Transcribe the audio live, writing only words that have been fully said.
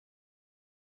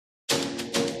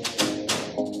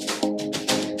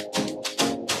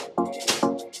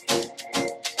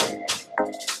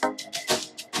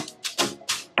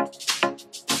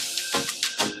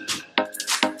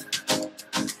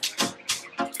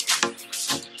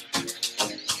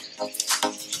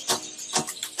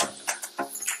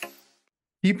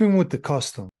Keeping with the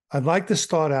custom, I'd like to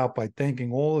start out by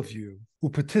thanking all of you who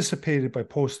participated by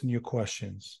posting your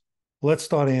questions. Let's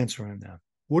start answering them.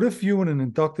 What if you and an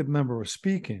inducted member are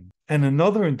speaking and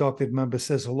another inducted member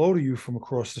says hello to you from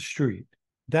across the street?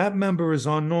 That member is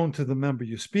unknown to the member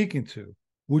you're speaking to.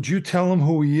 Would you tell him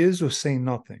who he is or say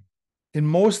nothing? In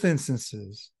most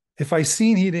instances, if I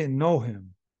seen he didn't know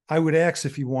him, I would ask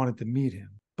if he wanted to meet him.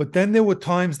 But then there were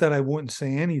times that I wouldn't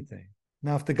say anything.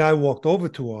 Now, if the guy walked over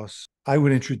to us, I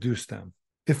would introduce them.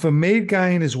 If a maid guy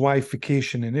and his wife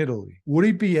vacation in Italy, would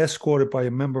he be escorted by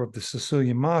a member of the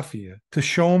Sicilian mafia to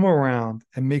show him around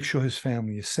and make sure his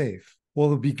family is safe? Well,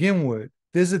 to begin with,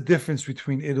 there's a difference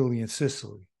between Italy and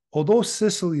Sicily. Although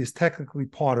Sicily is technically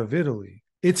part of Italy,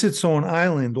 it's its own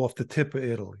island off the tip of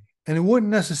Italy. And it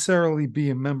wouldn't necessarily be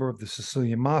a member of the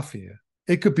Sicilian mafia.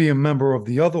 It could be a member of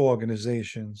the other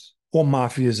organizations or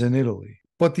mafias in Italy.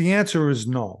 But the answer is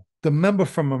no. The member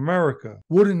from America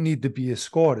wouldn't need to be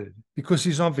escorted because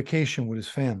he's on vacation with his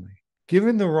family.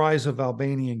 Given the rise of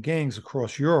Albanian gangs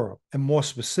across Europe, and more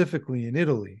specifically in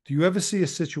Italy, do you ever see a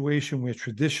situation where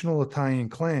traditional Italian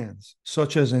clans,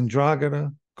 such as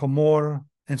 'Ndrangheta, Camorra,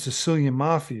 and Sicilian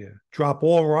Mafia, drop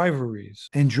all rivalries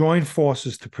and join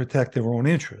forces to protect their own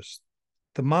interests?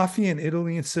 The mafia in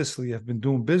Italy and Sicily have been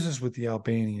doing business with the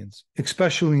Albanians,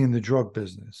 especially in the drug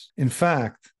business. In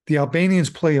fact, the Albanians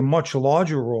play a much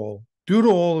larger role due to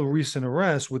all the recent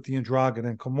arrests with the 'Ndrangheta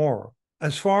and Camorra.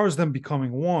 As far as them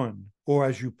becoming one, or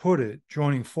as you put it,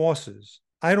 joining forces,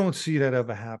 I don't see that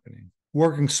ever happening.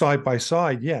 Working side by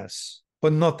side, yes,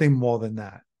 but nothing more than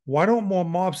that. Why don't more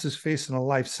mobsters facing a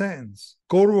life sentence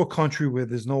go to a country where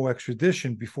there's no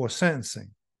extradition before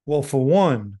sentencing? Well, for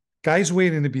one, guys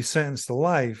waiting to be sentenced to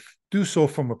life do so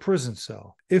from a prison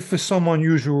cell. If for some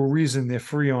unusual reason they're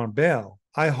free on bail,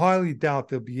 I highly doubt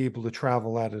they'll be able to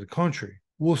travel out of the country.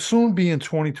 We'll soon be in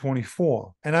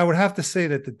 2024, and I would have to say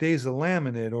that the days of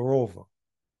laminate are over.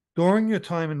 During your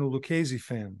time in the Lucchese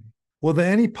family, were there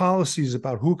any policies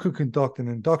about who could conduct an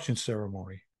induction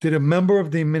ceremony? Did a member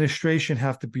of the administration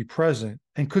have to be present,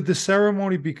 and could the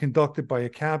ceremony be conducted by a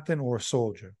captain or a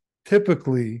soldier?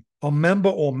 Typically, a member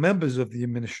or members of the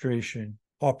administration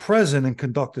are present and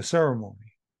conduct the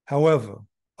ceremony. However,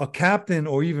 a captain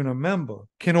or even a member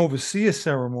can oversee a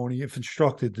ceremony if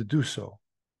instructed to do so.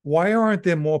 Why aren't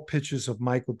there more pictures of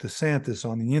Michael DeSantis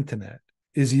on the internet?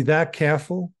 Is he that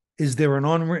careful? Is there an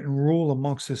unwritten rule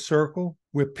amongst his circle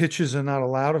where pictures are not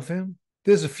allowed of him?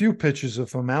 There's a few pictures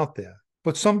of him out there,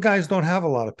 but some guys don't have a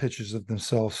lot of pictures of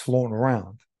themselves floating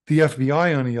around. The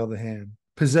FBI, on the other hand,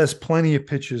 possess plenty of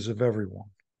pictures of everyone.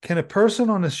 Can a person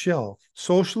on a shelf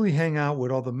socially hang out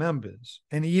with other members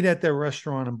and eat at their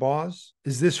restaurant and bars?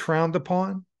 Is this frowned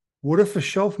upon? What if a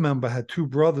shelf member had two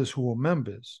brothers who were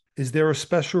members? Is there a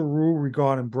special rule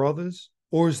regarding brothers,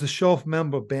 or is the shelf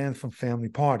member banned from family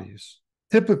parties?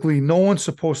 Typically, no one's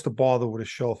supposed to bother with a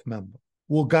shelf member.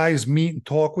 Will guys meet and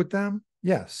talk with them?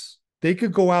 Yes. They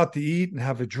could go out to eat and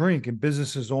have a drink in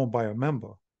businesses owned by a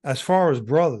member. As far as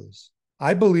brothers,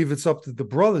 I believe it's up to the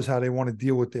brothers how they want to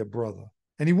deal with their brother,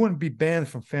 and he wouldn't be banned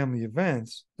from family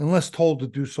events unless told to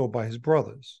do so by his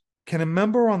brothers. Can a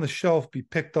member on the shelf be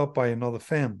picked up by another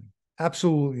family?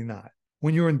 Absolutely not.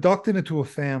 When you're inducted into a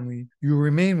family, you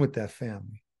remain with that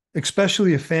family,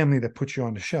 especially a family that puts you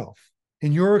on the shelf.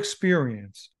 In your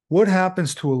experience, what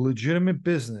happens to a legitimate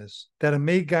business that a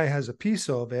maid guy has a piece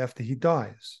of after he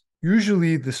dies?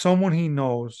 Usually, the someone he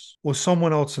knows or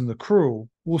someone else in the crew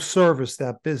will service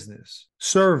that business.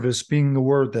 Service being the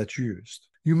word that's used.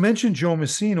 You mentioned Joe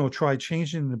Messino tried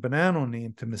changing the Bonanno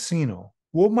name to Messino.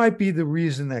 What might be the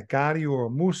reason that Gotti or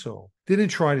Musso didn't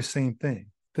try the same thing?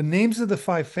 The names of the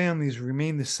five families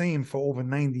remain the same for over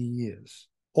 90 years.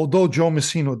 Although Joe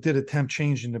Messino did attempt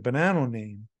changing the Bonanno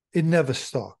name, it never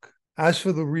stuck. As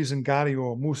for the reason Gotti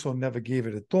or Musso never gave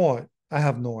it a thought, I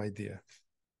have no idea.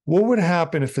 What would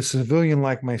happen if a civilian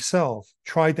like myself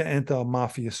tried to enter a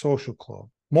mafia social club?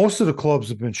 Most of the clubs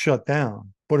have been shut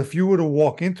down, but if you were to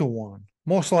walk into one,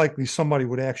 most likely somebody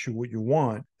would ask you what you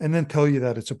want and then tell you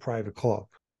that it's a private club.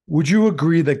 Would you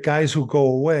agree that guys who go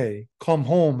away, come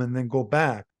home and then go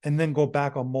back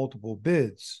on multiple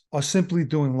bids, are simply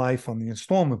doing life on the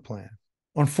installment plan?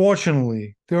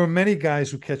 Unfortunately, there are many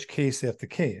guys who catch case after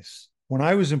case. When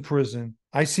I was in prison,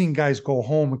 I seen guys go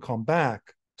home and come back,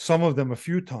 some of them a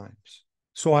few times.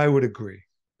 So I would agree.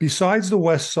 Besides the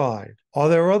West Side, are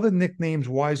there other nicknames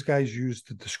wise guys use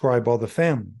to describe other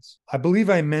families? I believe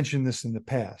I mentioned this in the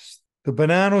past. The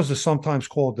Bonanos are sometimes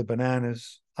called the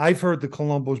Bananas. I've heard the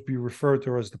Colombos be referred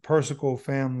to as the Persico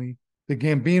family. The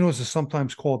Gambinos are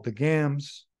sometimes called the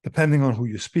Gams, depending on who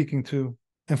you're speaking to.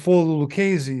 And for the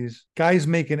Lucchese's, guys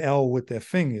make an L with their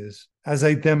fingers as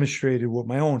I demonstrated with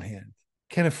my own hand.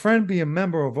 Can a friend be a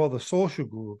member of other social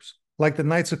groups like the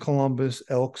Knights of Columbus,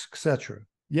 Elks, etc.?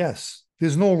 Yes,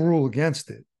 there's no rule against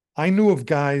it. I knew of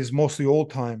guys, mostly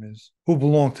old timers, who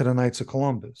belonged to the Knights of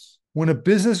Columbus. When a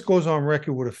business goes on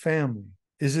record with a family,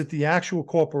 is it the actual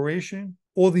corporation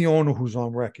or the owner who's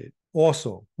on record?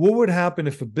 Also, what would happen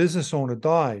if a business owner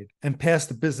died and passed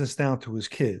the business down to his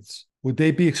kids? Would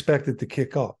they be expected to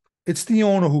kick up? It's the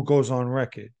owner who goes on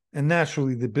record, and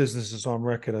naturally the business is on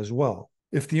record as well.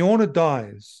 If the owner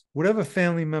dies, whatever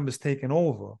family member's taken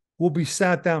over will be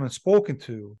sat down and spoken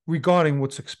to regarding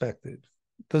what's expected.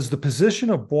 Does the position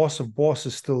of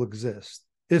bosses still exist?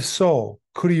 If so,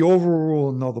 could he overrule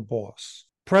another boss?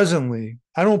 Presently,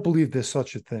 I don't believe there's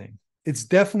such a thing. It's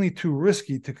definitely too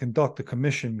risky to conduct a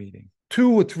commission meeting.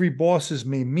 2 or 3 bosses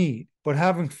may meet, but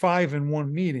having 5 in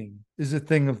one meeting is a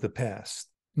thing of the past.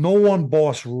 No one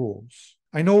boss rules.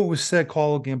 I know it was said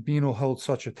Carlo Gambino held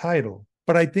such a title,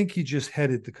 but I think he just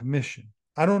headed the commission.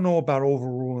 I don't know about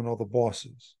overruling other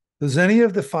bosses. Does any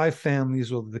of the 5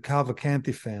 families or the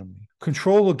Cavalcanti family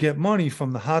control or get money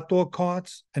from the hot dog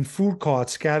carts and food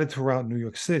carts scattered throughout New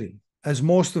York City? As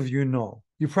most of you know,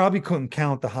 you probably couldn't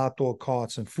count the hot dog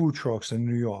carts and food trucks in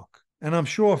New York, and I'm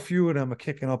sure a few of them are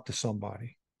kicking up to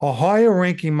somebody. A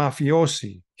higher-ranking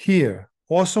mafiosi here,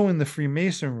 also in the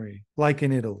Freemasonry, like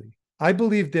in Italy. I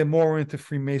believe they're more into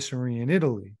Freemasonry in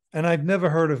Italy, and I've never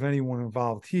heard of anyone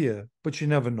involved here, but you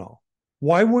never know.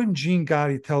 Why wouldn't Gene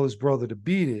Gotti tell his brother to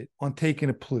beat it on taking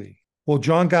a plea? Well,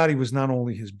 John Gotti was not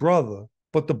only his brother,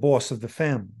 but the boss of the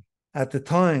family. At the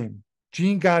time,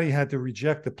 Gene Gotti had to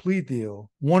reject a plea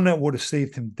deal, one that would have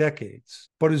saved him decades.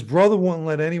 But his brother wouldn't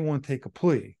let anyone take a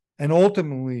plea. And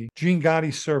ultimately, Gene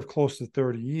Gotti served close to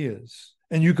 30 years.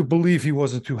 And you could believe he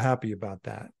wasn't too happy about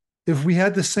that. If we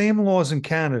had the same laws in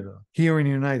Canada, here in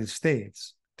the United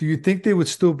States, do you think they would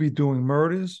still be doing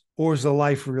murders, or is the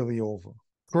life really over?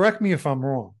 Correct me if I'm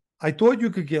wrong. I thought you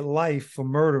could get life for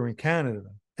murder in Canada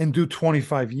and do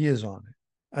 25 years on it.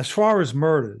 As far as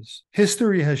murders,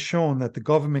 history has shown that the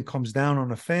government comes down on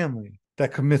a family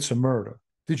that commits a murder.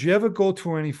 Did you ever go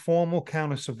through any formal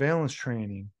counter-surveillance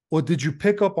training, or did you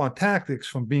pick up on tactics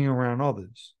from being around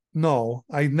others? No,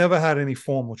 I never had any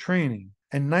formal training,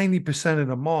 and 90% of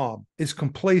the mob is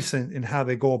complacent in how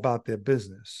they go about their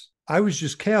business. I was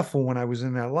just careful when I was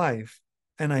in that life,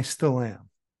 and I still am.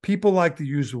 People like to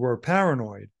use the word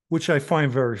paranoid, which I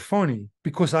find very funny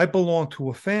because I belong to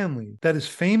a family that is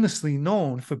famously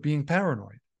known for being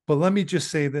paranoid. But let me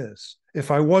just say this. If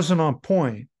I wasn't on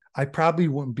point, I probably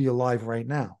wouldn't be alive right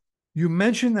now. You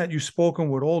mentioned that you've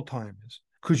spoken with old timers.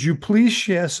 Could you please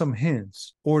share some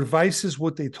hints or advices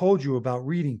what they told you about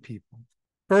reading people?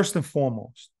 First and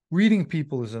foremost, reading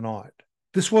people is an art.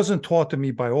 This wasn't taught to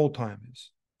me by old timers.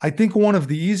 I think one of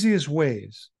the easiest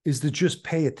ways is to just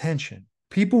pay attention.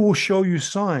 People will show you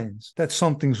signs that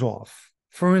something's off.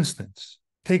 For instance,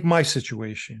 take my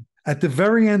situation. At the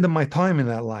very end of my time in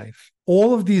that life,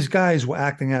 all of these guys were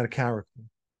acting out of character.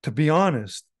 To be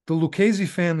honest, the Lucchese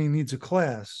family needs a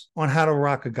class on how to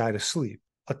rock a guy to sleep.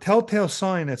 A telltale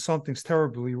sign that something's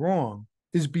terribly wrong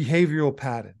is behavioral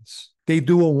patterns. They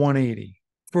do a 180.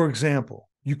 For example,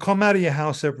 you come out of your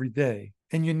house every day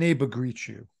and your neighbor greets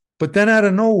you. But then out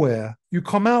of nowhere, you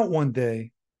come out one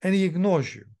day and he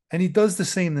ignores you. And he does the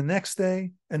same the next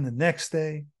day and the next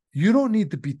day. You don't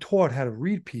need to be taught how to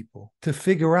read people to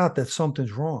figure out that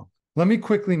something's wrong. Let me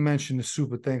quickly mention the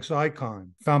super thanks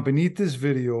icon found beneath this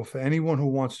video for anyone who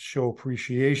wants to show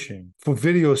appreciation for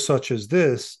videos such as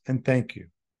this, and thank you.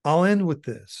 I'll end with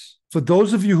this. For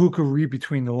those of you who could read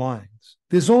between the lines,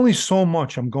 there's only so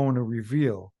much I'm going to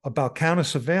reveal about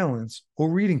counter-surveillance or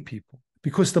reading people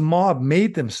because the mob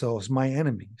made themselves my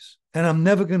enemies, and I'm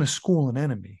never going to school an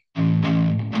enemy.